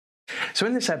So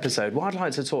in this episode, what I'd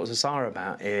like to talk to Sara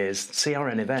about is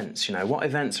CRN events. You know, what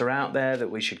events are out there that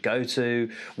we should go to?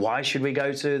 Why should we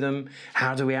go to them?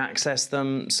 How do we access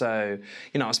them? So,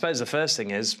 you know, I suppose the first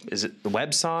thing is it the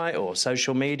website or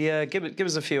social media? Give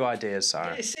us a few ideas,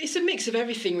 Sara. It's a mix of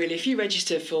everything, really. If you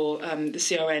register for the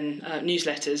CRN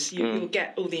newsletters, you'll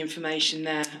get all the information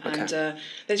there. Okay. And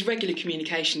there's regular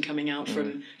communication coming out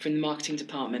from the marketing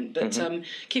department. But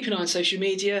keep an eye on social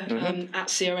media, at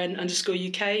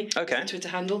CRN_UK. Okay. Twitter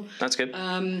handle. That's good.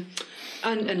 And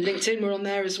LinkedIn, we're on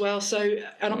there as well. So,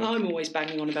 and I'm always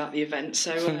banging on about the event.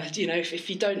 So, you know, if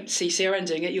you don't see CRN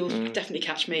doing it, you'll definitely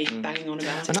catch me banging on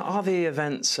about it. And are the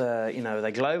events, you know, are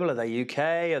they global? Are they UK?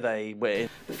 Are they...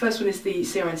 The first one is the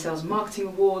CRN Sales and Marketing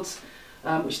Awards,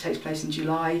 which takes place in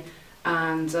July.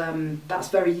 And that's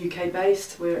very UK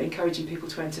based. We're encouraging people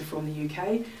to enter from the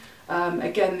UK.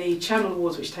 Again, the Channel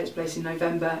Awards, which takes place in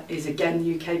November, is again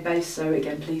UK based, so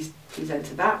again please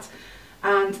enter that.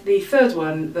 And the third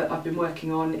one that I've been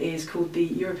working on is called the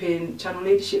European Channel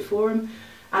Leadership Forum,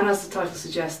 and as the title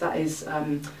suggests, that is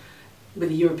with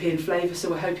a European flavour,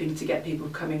 so we're hoping to get people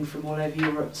coming from all over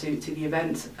Europe to the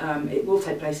event. It will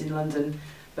take place in London,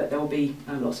 but there will be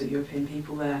lots of European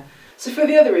people there. So for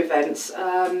the other events,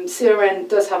 CRN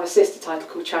does have a sister title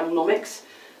called Channelnomics,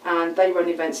 and they run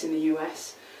events in the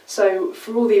US. So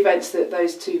for all the events that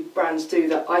those two brands do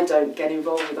that I don't get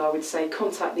involved with, I would say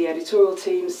contact the editorial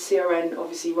teams, CRN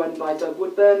obviously run by Doug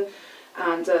Woodburn,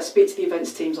 and speak to the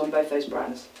events teams on both those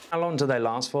brands. How long do they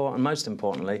last for? And most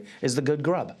importantly, is the good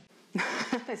grub?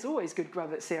 There's always good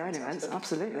grub at CRN events,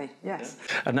 absolutely, yes.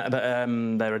 Yeah. And,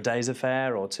 but they're a day's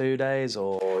affair or 2 days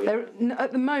or...?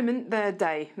 At the moment they're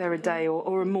a day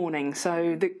or a morning.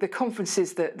 So the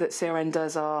conferences that CRN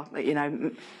does are, you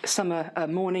know, some are a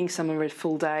morning, some are a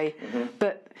full day.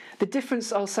 But the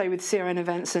difference I'll say with CRN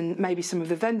events and maybe some of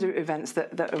the vendor events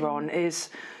that are on is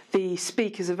the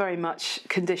speakers are very much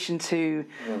conditioned to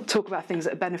talk about things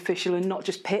that are beneficial and not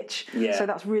just pitch. Yeah. So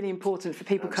that's really important for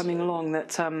people coming along,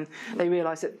 that they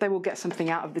realise that they will get something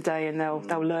out of the day and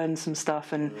they'll learn some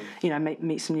stuff and you know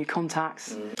meet some new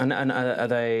contacts. And are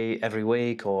they every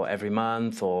week or every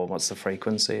month, or what's the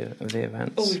frequency of the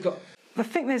events? Oh, we've got. I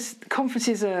think there's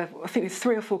conferences. I think there's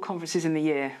 3 or 4 conferences in the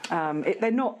year.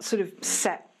 They're not sort of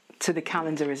set to the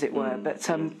calendar, as it were, but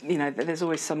you know, there's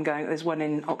always some going. There's one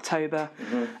in October.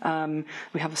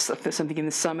 We have something in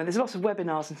the summer. There's lots of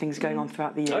webinars and things going on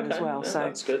throughout the year as well. Yeah, so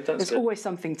that's good. There's always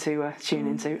something to tune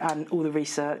into, and all the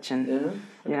research and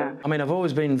yeah. I mean, I've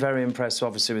always been very impressed,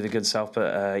 obviously, with the good self,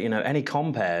 but you know, any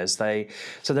compares, they've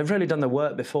really done the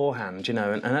work beforehand, you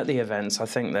know, and at the events, I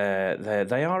think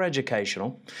they are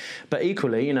educational, but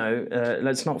equally, you know,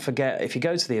 let's not forget, if you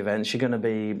go to the events, you're going to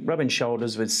be rubbing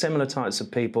shoulders with similar types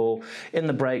of people. In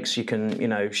the breaks, you can, you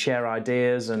know, share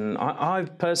ideas, and I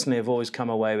personally have always come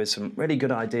away with some really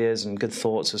good ideas and good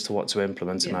thoughts as to what to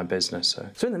implement in my business.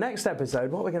 So in the next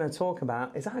episode, what we're going to talk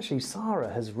about is actually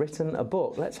Sara has written a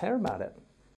book. Let's hear about it.